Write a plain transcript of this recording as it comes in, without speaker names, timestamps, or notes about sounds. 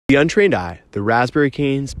The untrained eye, the raspberry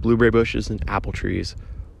canes, blueberry bushes, and apple trees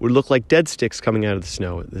would look like dead sticks coming out of the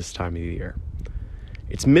snow at this time of the year.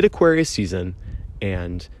 It's mid-Aquarius season,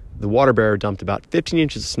 and the water bearer dumped about 15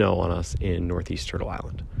 inches of snow on us in northeast Turtle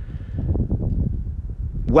Island.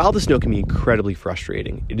 While the snow can be incredibly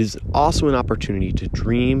frustrating, it is also an opportunity to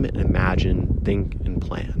dream and imagine, think, and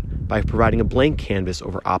plan by providing a blank canvas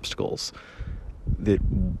over obstacles that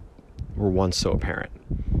were once so apparent.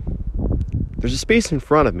 There's a space in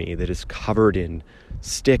front of me that is covered in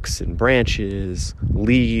sticks and branches,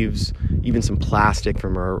 leaves, even some plastic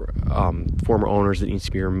from our former owners that needs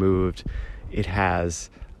to be removed. It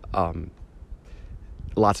has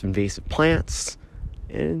lots of invasive plants,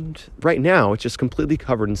 and right now it's just completely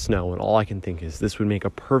covered in snow, and all I can think is this would make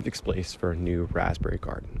a perfect space for a new raspberry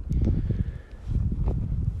garden.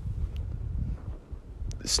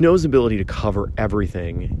 Snow's ability to cover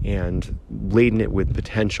everything and laden it with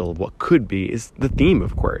potential of what could be is the theme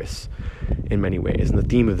of Aquarius in many ways, and the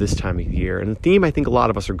theme of this time of year, and the theme I think a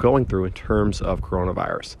lot of us are going through in terms of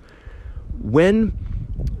coronavirus. When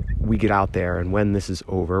we get out there and when this is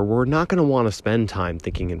over, we're not going to want to spend time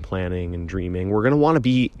thinking and planning and dreaming. We're going to want to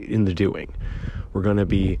be in the doing. We're going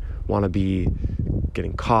to want to be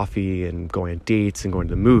getting coffee and going on dates and going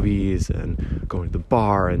to the movies and going to the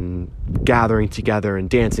bar and gathering together and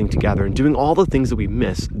dancing together and doing all the things that we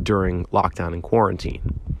missed during lockdown and quarantine.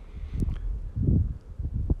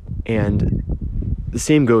 And the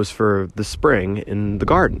same goes for the spring in the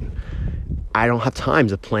garden. I don't have time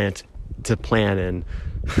to plan and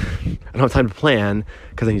I don't have time to plan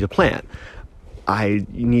because I need to plant. I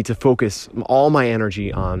need to focus all my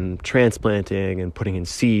energy on transplanting and putting in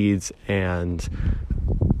seeds and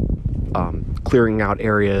clearing out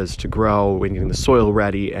areas to grow and getting the soil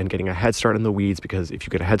ready and getting a head start on the weeds, because if you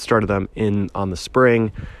get a head start of them on the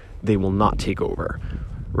spring, they will not take over,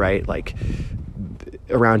 right? Like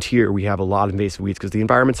around here, we have a lot of invasive weeds because the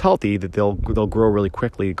environment's healthy, that they'll grow really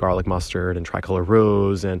quickly, garlic mustard and tricolor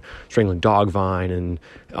rose and strangling dog vine and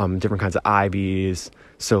different kinds of ivies.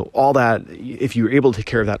 So all that, if you're able to take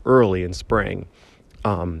care of that early in spring,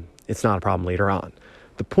 it's not a problem later on.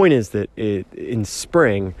 The point is that in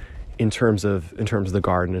spring, in terms of the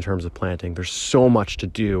garden, in terms of planting, there's so much to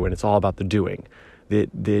do, and it's all about the doing.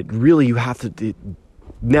 That really you have to.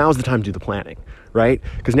 Now's the time to do the planning, right?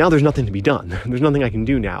 Because now there's nothing to be done. There's nothing I can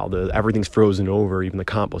do now. Everything's frozen over. Even the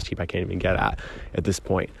compost heap I can't even get at this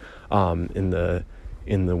point. In the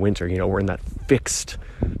winter, we're in that fixed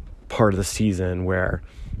part of the season where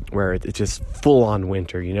it's just full on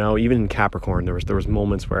winter. Even in Capricorn, there was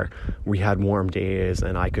moments where we had warm days,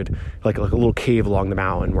 and I could like a little cave along the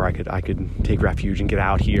mountain where I could take refuge and get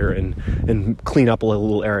out here and clean up a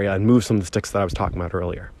little area and move some of the sticks that I was talking about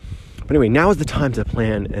earlier. But anyway, now is the time to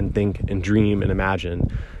plan and think and dream and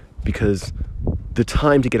imagine, because the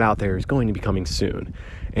time to get out there is going to be coming soon.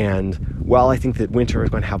 And while I think that winter is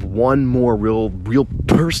going to have one more real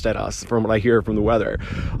burst at us, from what I hear from the weather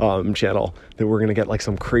channel, that we're going to get like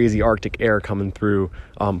some crazy Arctic air coming through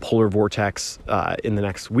polar vortex in the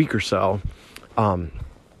next week or so.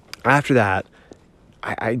 After that,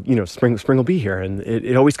 spring will be here, and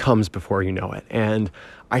it always comes before you know it. And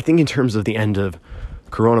I think in terms of the end of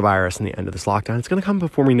coronavirus and the end of this lockdown, it's going to come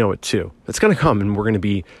before we know it too. It's going to come, and we're going to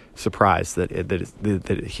be surprised that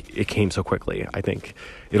it came so quickly. I think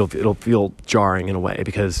it'll feel jarring in a way,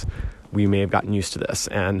 because we may have gotten used to this,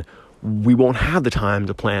 and we won't have the time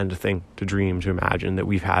to plan, to think, to dream, to imagine that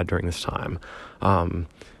we've had during this time. We'll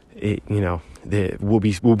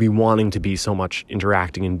be wanting to be so much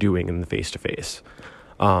interacting and doing in the face to face.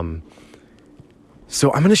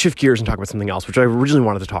 So I'm going to shift gears and talk about something else, which I originally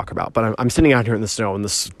wanted to talk about, but I'm sitting out here in the snow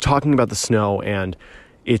and talking about the snow and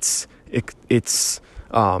its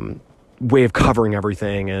way of covering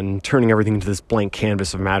everything and turning everything into this blank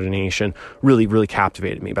canvas of imagination really, really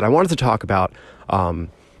captivated me. But I wanted to talk about the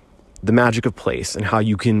magic of place and how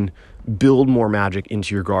you can build more magic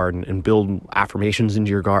into your garden and build affirmations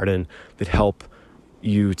into your garden that help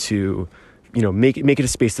you to make it a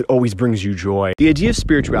space that always brings you joy. The idea of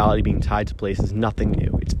spirituality being tied to place is nothing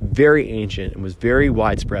new. It's very ancient and was very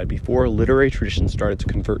widespread before literary traditions started to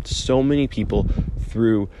convert so many people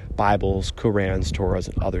through Bibles, Qurans, Torahs,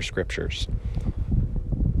 and other scriptures.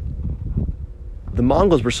 The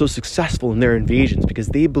Mongols were so successful in their invasions because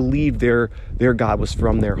they believed their god was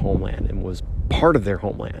from their homeland and was part of their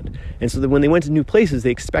homeland. And so that when they went to new places, they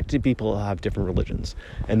expected people to have different religions,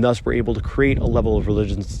 and thus were able to create a level of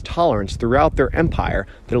religious tolerance throughout their empire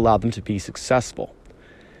that allowed them to be successful.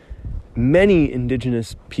 Many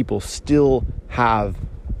indigenous people still have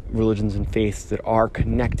religions and faiths that are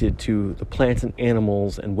connected to the plants and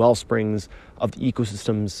animals and well springs of the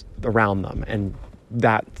ecosystems around them, and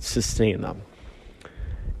that sustain them.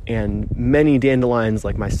 And many dandelions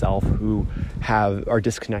like myself who are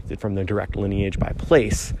disconnected from their direct lineage by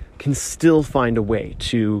place can still find a way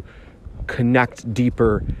to connect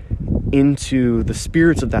deeper into the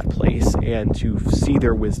spirits of that place and to see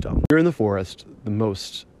their wisdom. Here in the forest, the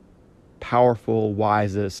most powerful,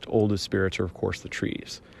 wisest, oldest spirits are, of course, the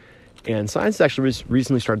trees. And science actually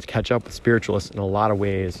recently started to catch up with spiritualists in a lot of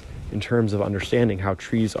ways in terms of understanding how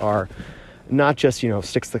trees are not just,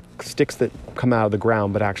 sticks that come out of the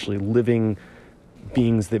ground, but actually living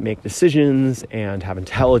beings that make decisions and have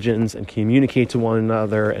intelligence and communicate to one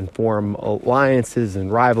another and form alliances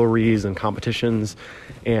and rivalries and competitions.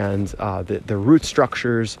 And the root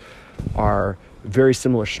structures are very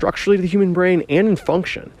similar structurally to the human brain and in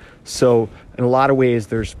function. So in a lot of ways,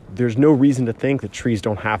 there's no reason to think that trees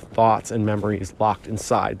don't have thoughts and memories locked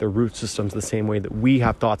inside their root systems the same way that we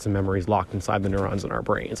have thoughts and memories locked inside the neurons in our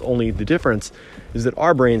brains. Only the difference is that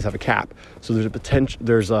our brains have a cap. So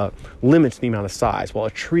there's a limit to the amount of size, while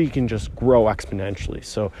a tree can just grow exponentially.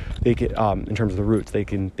 So they can, in terms of the roots, they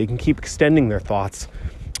can keep extending their thoughts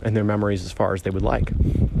and their memories as far as they would like.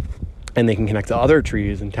 And they can connect to other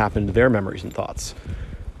trees and tap into their memories and thoughts.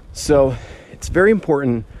 So it's very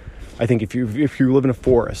important, I think, if you live in a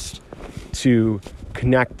forest, to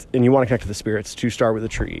connect, and you want to connect to the spirits, to start with the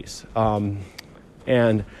trees.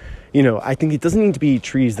 And I think it doesn't need to be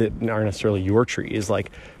trees that aren't necessarily your trees.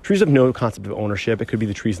 Like, trees have no concept of ownership. It could be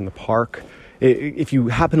the trees in the park. If you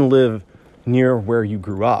happen to live near where you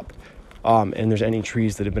grew up, and there's any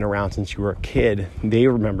trees that have been around since you were a kid, they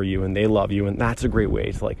remember you and they love you, and that's a great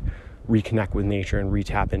way to reconnect with nature and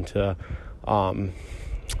re-tap into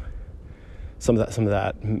some of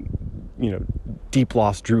that deep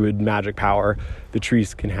lost druid magic power the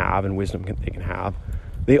trees can have and wisdom they can have.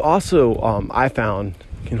 They also, I found,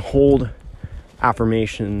 can hold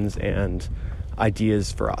affirmations and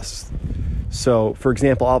ideas for us. So, for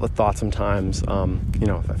example, I'll have a thought sometimes, if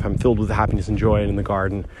I'm filled with happiness and joy in the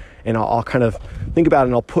garden, and I'll kind of think about it,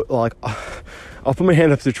 and I'll put my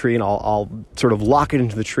hand up to the tree, and I'll sort of lock it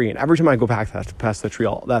into the tree. And every time I go back past the tree,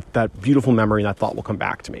 that beautiful memory and that thought will come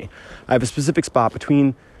back to me. I have a specific spot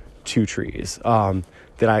between two trees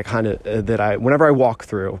whenever I walk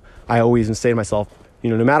through, I always say to myself,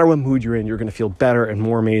 no matter what mood you're in, you're going to feel better and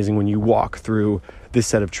more amazing when you walk through this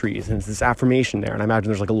set of trees. And it's this affirmation there. And I imagine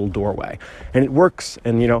there's a little doorway. And it works.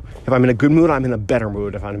 And, if I'm in a good mood, I'm in a better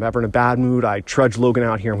mood. If I'm ever in a bad mood, I trudge Logan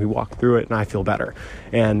out here and we walk through it and I feel better.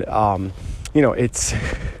 And,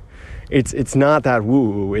 it's not that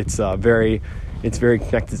woo. It's very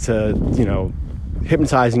connected to,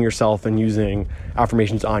 hypnotizing yourself and using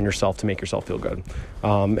affirmations on yourself to make yourself feel good.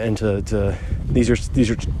 And these are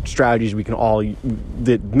strategies we can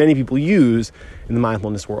that many people use in the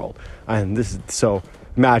mindfulness world. And so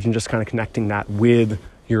imagine just kind of connecting that with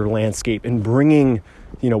your landscape and bringing,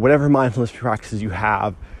 whatever mindfulness practices you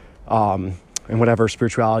have, and whatever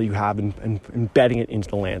spirituality you have, and embedding it into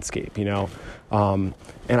the landscape, And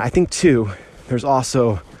I think too, there's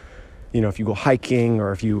also, if you go hiking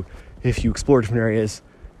or if you explore different areas,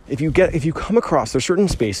 if you come across, there's certain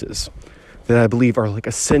spaces that I believe are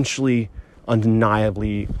essentially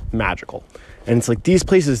undeniably magical. And it's these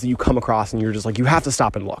places that you come across and you're just you have to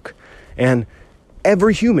stop and look. And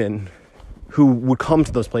every human who would come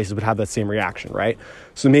to those places would have that same reaction, right?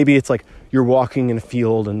 So maybe it's you're walking in a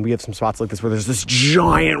field, and we have some spots like this where there's this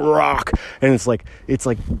giant rock, and it's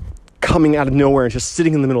coming out of nowhere and just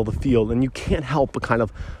sitting in the middle of the field, and you can't help but kind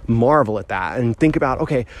of marvel at that and think about,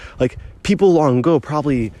 okay, people long ago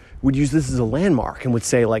probably would use this as a landmark and would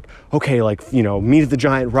say meet at the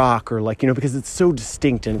giant rock, or because it's so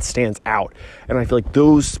distinct and it stands out. And I feel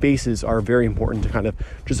those spaces are very important to kind of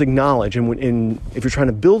just acknowledge. And if you're trying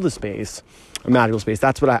to build a space, a magical space,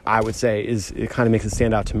 that's what I would say is, it kind of makes it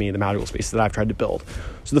stand out to me, the magical space that I've tried to build.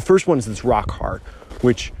 So the first one is this rock heart,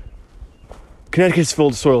 which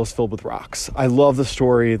Connecticut's soil is filled with rocks. I love the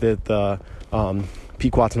story that the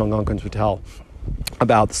Pequots and Algonquins would tell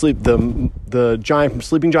about the giant from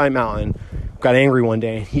Sleeping Giant Mountain got angry one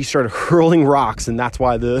day and he started hurling rocks, and that's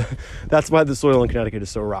why the soil in Connecticut is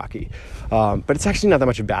so rocky. But it's actually not that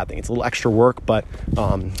much of a bad thing. It's a little extra work, but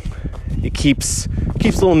it keeps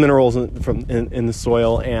little minerals in the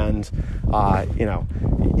soil, and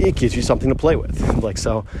it gives you something to play with.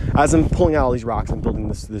 So as I'm pulling out all these rocks, I'm building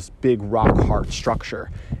this big rock heart structure,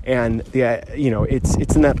 and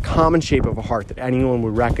it's in that common shape of a heart that anyone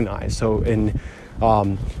would recognize. So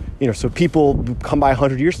so people come by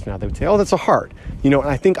 100 years from now, they would say, "Oh, that's a heart." And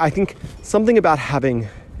I think something about having,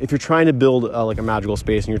 if you're trying to build a magical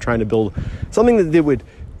space and you're trying to build something that would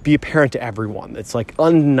be apparent to everyone. It's like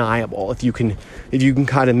undeniable if you can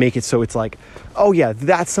kind of make it so it's like, oh yeah,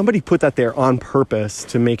 that somebody put that there on purpose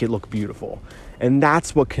to make it look beautiful. And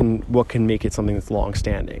that's what can make it something that's long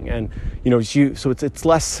standing. And so it's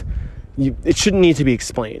less, it shouldn't need to be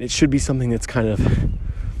explained. It should be something that's kind of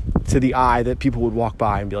to the eye that people would walk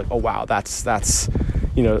by and be like, oh wow, that's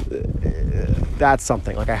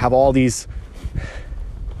something. Like I have all these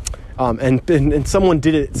and someone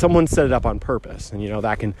did it, someone set it up on purpose, and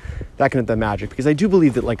that can have the magic, because I do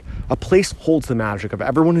believe that like a place holds the magic of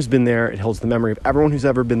everyone who's been there. It holds the memory of everyone who's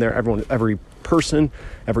ever been there, every person,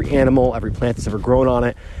 every animal, every plant that's ever grown on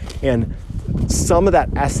it, and some of that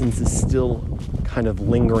essence is still kind of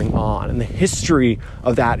lingering on, and the history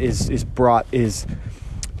of that is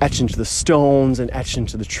etched into the stones and etched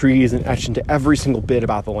into the trees and etched into every single bit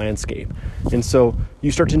about the landscape. And so you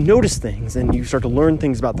start to notice things, and you start to learn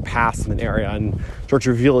things about the past of an area and start to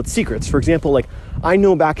reveal its secrets. For example, like I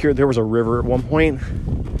know back here there was a river at one point,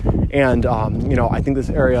 and I think this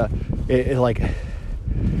area it like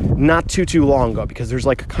not too long ago, because there's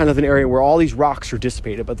like kind of an area where all these rocks are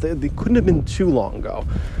dissipated, but they couldn't have been too long ago.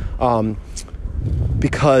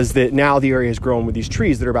 Because now the area has grown with these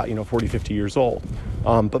trees that are about 40, 50 years old.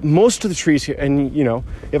 But most of the trees here, and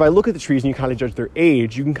if I look at the trees and you kind of judge their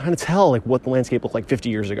age, you can kind of tell like what the landscape looked like 50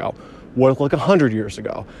 years ago, what it looked like 100 years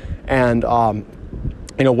ago, and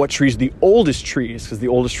what trees are the oldest trees, because the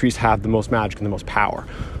oldest trees have the most magic and the most power.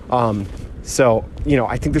 So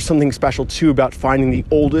I think there's something special too about finding the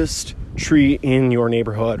oldest tree in your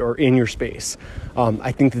neighborhood or in your space.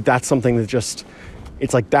 I think that's something that just,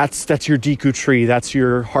 it's like that's your Deku tree, that's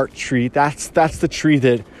your heart tree, that's the tree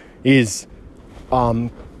that is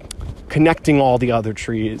connecting all the other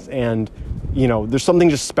trees. And there's something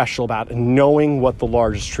just special about knowing what the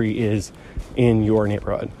largest tree is in your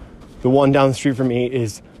neighborhood. The one down the street from me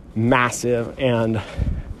is massive, and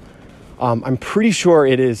I'm pretty sure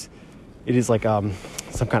it is like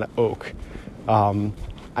some kind of oak.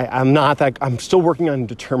 I'm still working on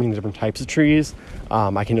determining the different types of trees.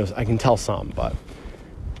 I can tell some, but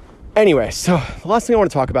anyway, so the last thing I want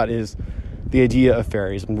to talk about is the idea of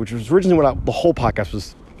fairies, which was originally what the whole podcast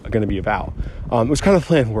was going to be about. It was kind of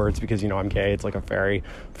play on words because, I'm gay. It's like a fairy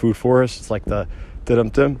food forest. It's like the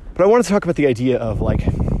dum-dum. But I want to talk about the idea of like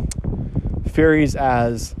fairies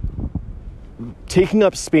as taking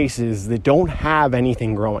up spaces that don't have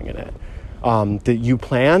anything growing in it, that you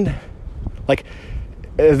planned, like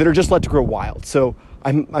that are just let to grow wild. So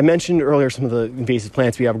I mentioned earlier some of the invasive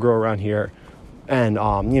plants we have grow around here. And,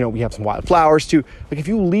 we have some wild flowers too. Like if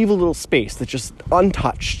you leave a little space that's just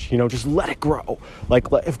untouched, just let it grow. Like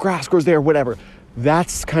if grass grows there, whatever,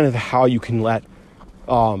 that's kind of how you can let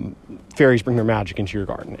fairies bring their magic into your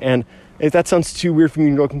garden. And if that sounds too weird for you,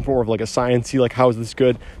 you're looking for more of like a sciencey, like how is this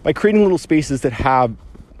good? By creating little spaces that have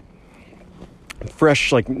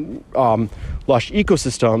fresh, like lush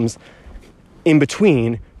ecosystems in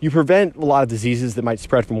between, you prevent a lot of diseases that might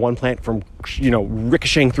spread from one plant from,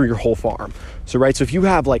 ricocheting through your whole farm. So if you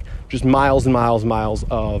have like just miles and miles and miles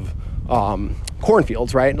of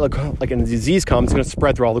cornfields, right? Like a disease comes, it's going to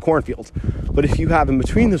spread through all the cornfields. But if you have in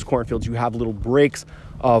between those cornfields, you have little breaks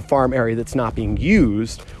of farm area that's not being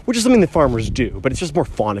used, which is something that farmers do, but it's just more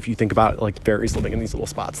fun if you think about it, like fairies living in these little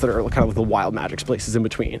spots that are kind of the wild magic places in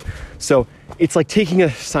between. So it's like taking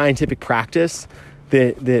a scientific practice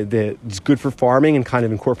that is good for farming and kind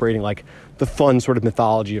of incorporating like the fun sort of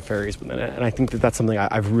mythology of fairies within it. And I think that that's something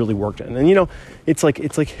I've really worked in. And it's like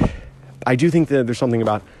I do think that there's something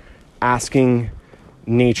about asking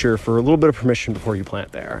nature for a little bit of permission before you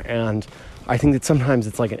plant there. And I think that sometimes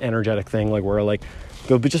it's like an energetic thing, like where like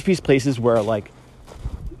there'll just be places where like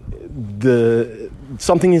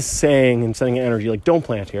something is saying and sending an energy like, don't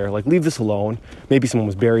plant here, like leave this alone. Maybe someone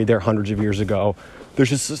was buried there hundreds of years ago. There's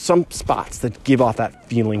just some spots that give off that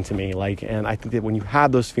feeling to me, like, and I think that when you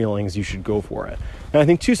have those feelings, you should go for it. And I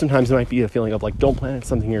think too, sometimes there might be a feeling of like, don't plant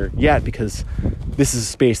something here yet, because this is a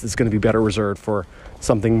space that's going to be better reserved for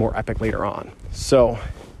something more epic later on. So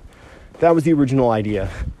that was the original idea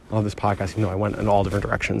of this podcast. I went in all different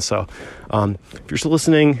directions. So if you're still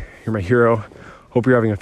listening, you're my hero. Hope you're having a